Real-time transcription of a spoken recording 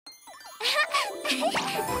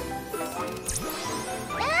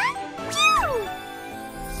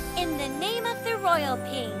In the name of the Royal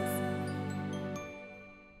Pings.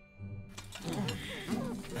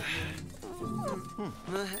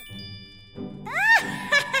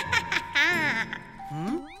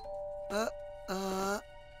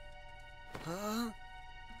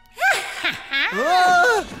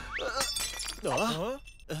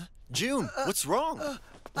 June, what's wrong?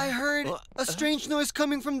 I heard a strange noise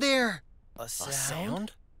coming from there. A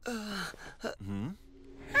sound?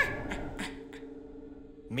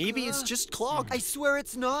 Maybe it's just clogged. I swear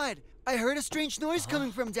it's not. I heard a strange noise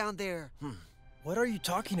coming from down there. What are you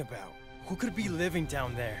talking about? Who could be living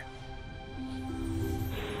down there?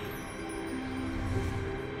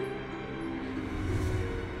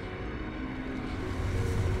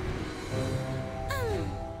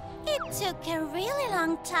 It took a really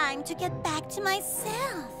long time to get back to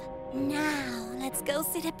myself. Now, let's go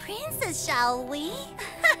see the princess, shall we?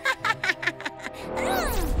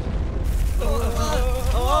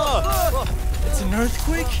 It's an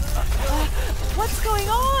earthquake? What's going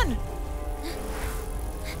on?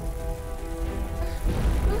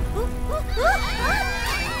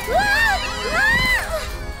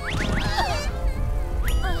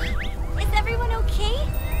 Is everyone okay?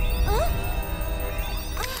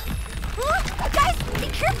 Guys, be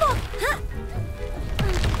careful!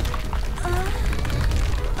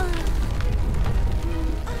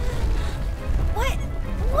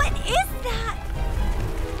 What is that?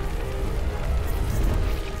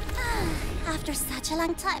 After such a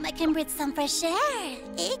long time, I can breathe some fresh air.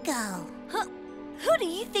 Ego. Who do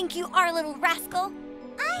you think you are, little rascal?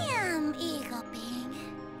 I am Egoping.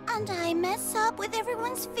 And I mess up with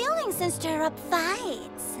everyone's feelings and stir up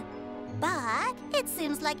fights. But it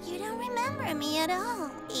seems like you don't remember me at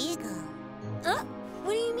all, Ego.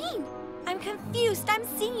 What do you mean? I'm confused. I'm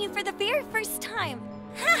seeing you for the very first time.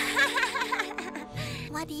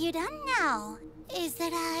 What you don't know is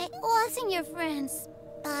that I wasn't your friend's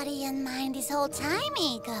body and mind this whole time,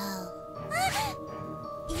 Ego.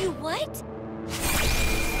 You what?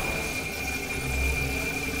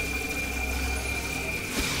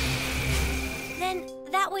 Then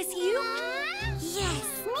that was you? Yes,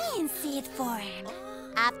 me in seed form.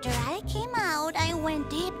 After I came out, I went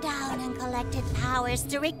deep down and collected powers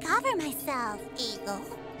to recover myself, Ego.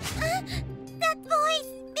 That voice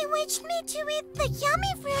bewitched me to eat the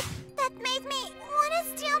yummy fruit that made me want to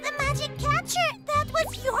steal the magic catcher. That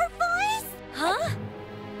was your voice? Huh?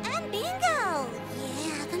 And bingo!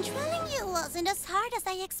 Yeah, controlling you wasn't as hard as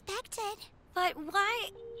I expected. But why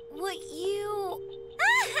would you...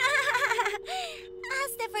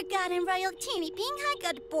 As the forgotten royal Teenieping, I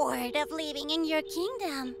got bored of living in your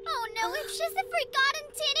kingdom. Oh no, it's just a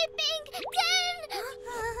forgotten Teenieping!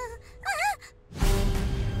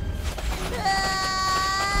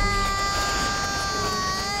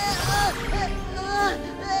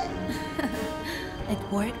 It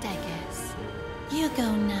worked, I guess. You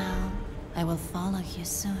go now. I will follow you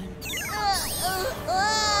soon.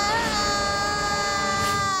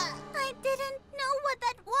 I didn't know what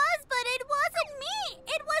that was, but it wasn't me!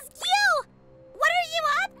 It was you! What are you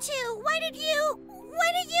up to? Why did you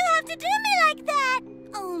have to do me like that?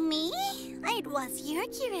 Oh, me? It was your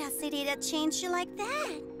curiosity that changed you like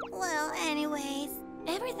that. Well, anyways,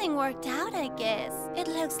 everything worked out, I guess. It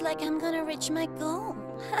looks like I'm gonna reach my goal.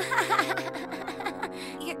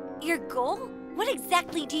 Your goal? What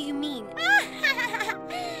exactly do you mean?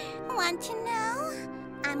 Want to know?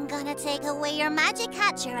 I'm gonna take away your magic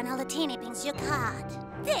catcher and all the Teeniepings you caught.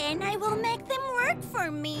 Then I will make them work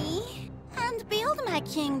for me. And build my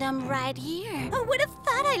kingdom right here. Who would have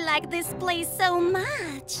thought I liked this place so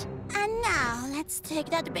much? And now, let's take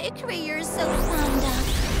that bakery you're so fond of.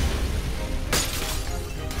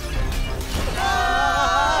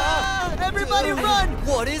 Everybody run!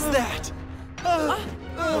 What is that?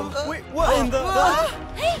 Wait, what in the...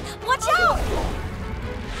 Hey, watch out!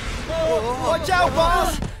 Watch out,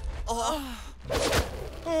 boss!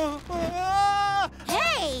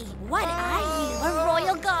 Hey, what are you, a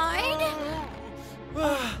royal guard?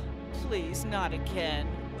 Please, not again.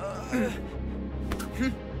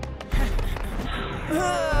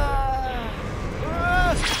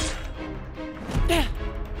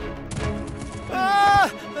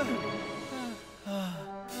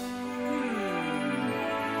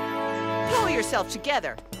 Pull yourself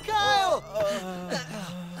together. Kyle!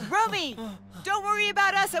 Romi, don't worry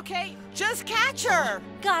about us, okay? Just catch her.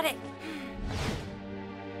 Got it.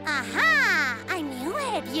 Aha! I knew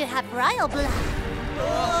it. You have royal blood.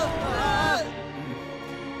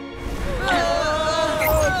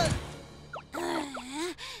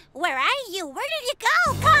 Where are you? Where did you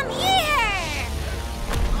go? Come here!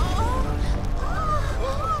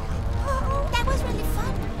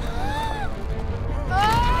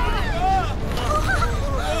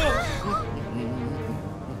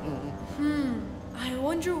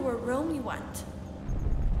 Romi went.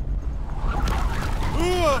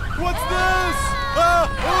 What's this?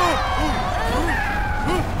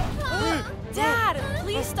 Dad,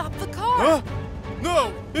 please stop the car.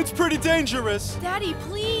 No, it's pretty dangerous. Daddy,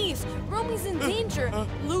 please. Romi's in danger.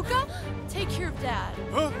 Luca, take care of Dad.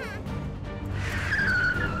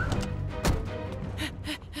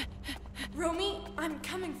 Romi, I'm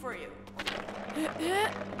coming for you. Hey,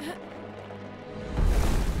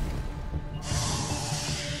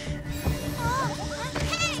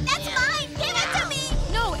 that's mine! Give it to me!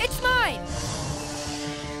 No, it's mine.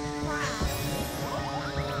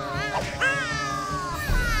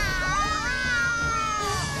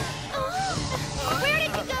 Where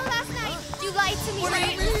did you go last night? You lied to me,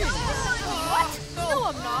 right? What? No,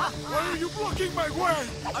 I'm not. Why are you blocking my way?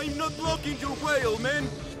 I'm not blocking your way, old man.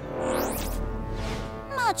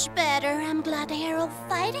 Much better. I'm glad they're all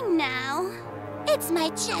fighting now. It's my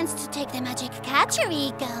chance to take the magic catcher,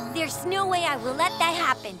 Ego. There's no way I will let that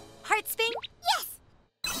happen. Heart spin? Yes!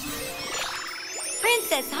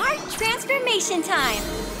 Princess Heart transformation time!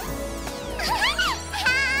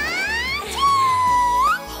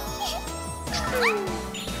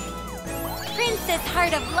 Princess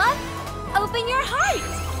Heart of Love, open your heart!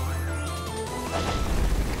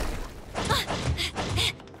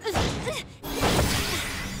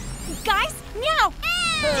 Guys, now!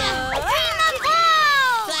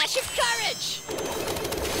 Flash of courage!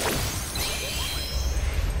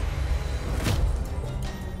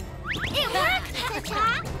 It worked!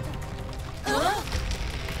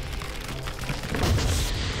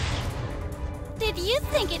 Did you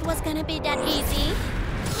think it was gonna be that easy?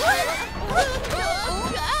 Wait,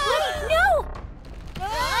 no!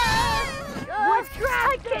 What's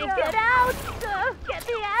cracking? Get out! Get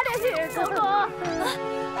me out of here! Come on!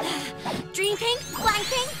 Dreamping,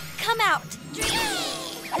 Blankping, come out!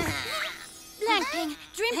 Blankping,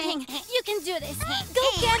 Dreamping, you can do this. Go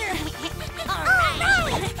get her! All right.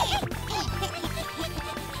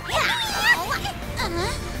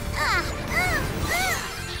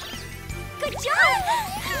 Good job!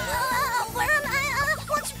 Where am I?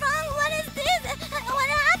 What's wrong? What is this? What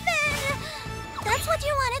happened? That's what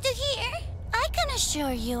you wanted to hear. I can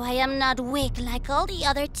assure you I am not weak like all the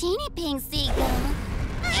other Teeniepings, Eagle.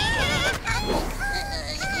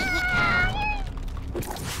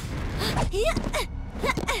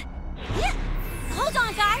 Hold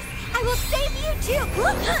on, guys! I will save you too!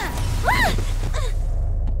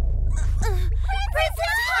 Princess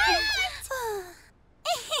Heart!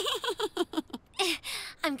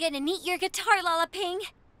 I'm gonna need your guitar, Lollaping.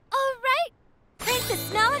 All right.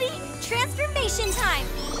 Princess Melody, transformation time.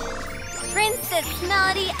 Princess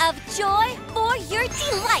Melody of joy for your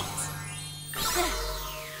delight.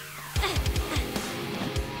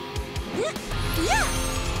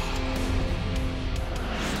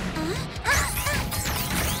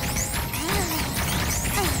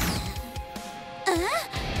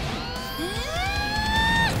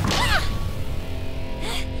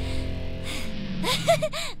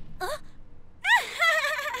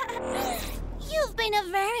 You've been a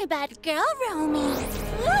very bad girl, Romi.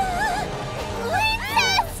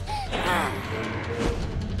 Princess!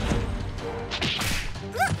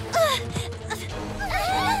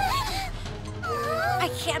 I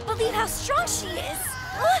can't believe how strong she is.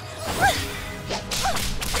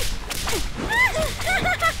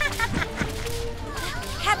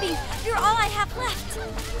 Happy, you're all I have left.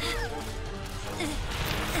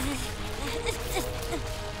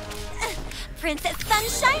 Princess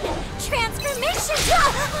Sunshine, transformation!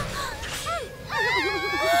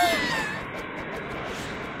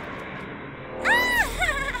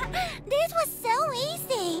 This was so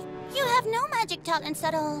easy. You have no magic talents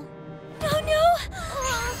at all. Oh no!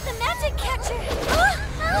 The magic catcher!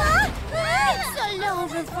 It's all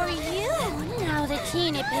over for you. Now the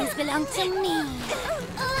Teeniepings belong to me.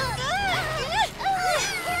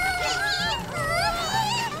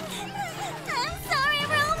 I'm sorry,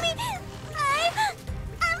 Romi.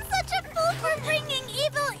 I'm such a fool for bringing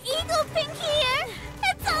evil Egoping here.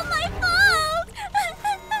 It's all my fault.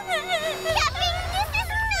 Capping, this is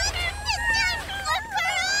not the time for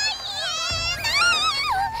crying.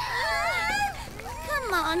 Come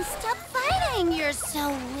on, stop fighting. You're so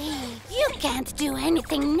weak. You can't do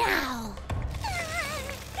anything now.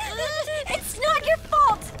 It's not your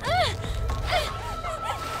fault!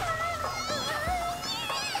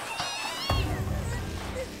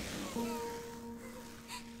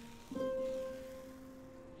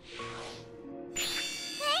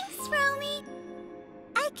 Thanks, Romi.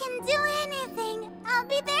 I can do anything. I'll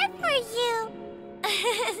be there for you.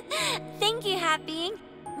 Thank you, Happy.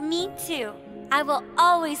 Me too. I will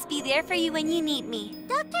always be there for you when you need me.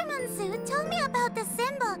 Dr. Mansu told me about the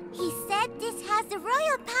symbol. He said this has the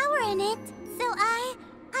royal power in it. So I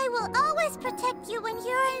will always protect you when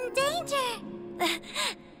you're in danger.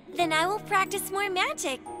 Then I will practice more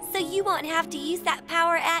magic, so you won't have to use that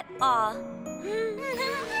power at all.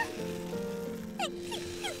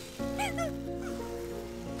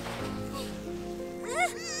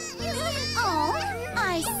 Oh,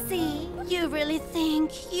 I see. You really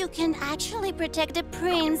think you can actually protect the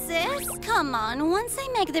princess? Come on, once I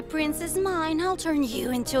make the princess mine, I'll turn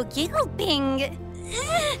you into a Egoping. In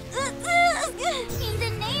the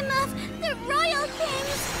name of the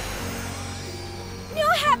ROYALPINGS! No,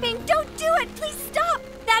 Happing, don't do it! Please stop!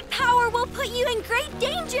 That power will put you in great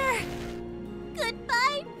danger!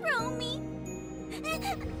 Goodbye, Romi.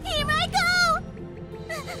 Here I go!